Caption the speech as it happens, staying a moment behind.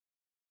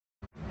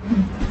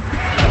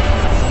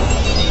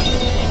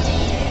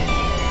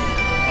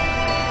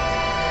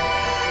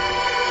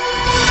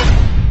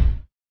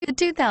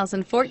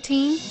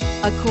2014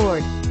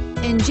 Accord.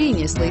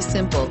 Ingeniously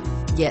simple,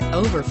 yet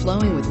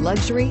overflowing with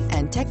luxury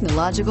and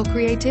technological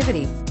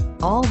creativity.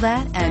 All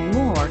that and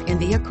more in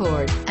the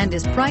Accord, and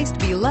is priced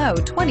below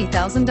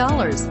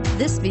 $20,000.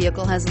 This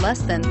vehicle has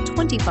less than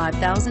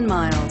 25,000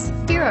 miles.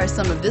 Here are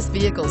some of this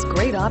vehicle's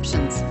great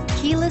options: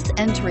 keyless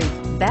entry,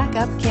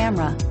 backup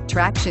camera,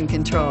 traction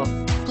control,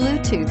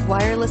 Bluetooth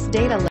wireless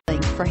data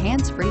link for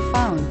hands-free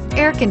phone,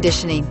 air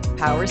conditioning,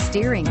 power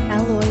steering,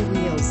 alloy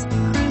wheels,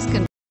 cruise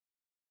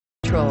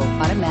control,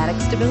 automatic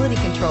stability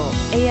control,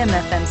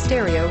 AM/FM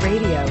stereo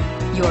radio.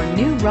 Your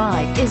new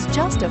ride is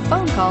just a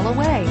phone call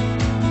away.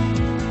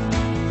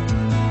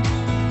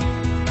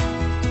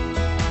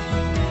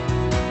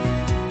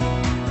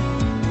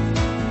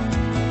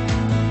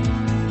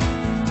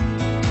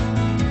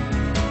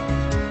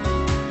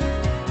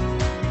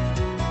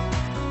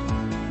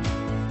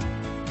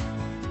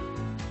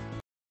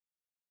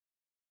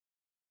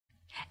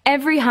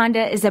 Every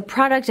Honda is a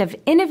product of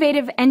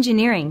innovative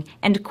engineering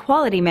and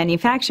quality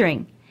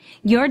manufacturing.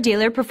 Your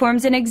dealer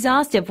performs an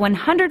exhaustive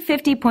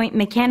 150-point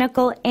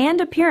mechanical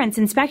and appearance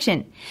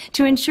inspection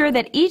to ensure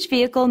that each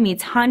vehicle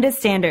meets Honda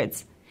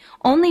standards.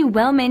 Only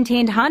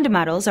well-maintained Honda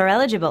models are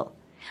eligible.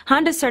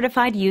 Honda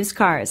certified used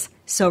cars,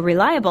 so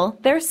reliable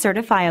they're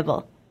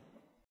certifiable.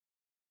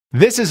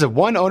 This is a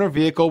one-owner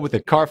vehicle with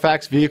a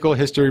Carfax Vehicle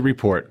History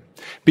Report.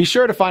 Be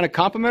sure to find a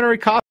complimentary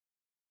copy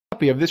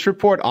of this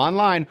report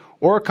online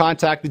or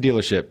contact the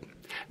dealership.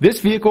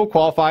 This vehicle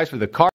qualifies for the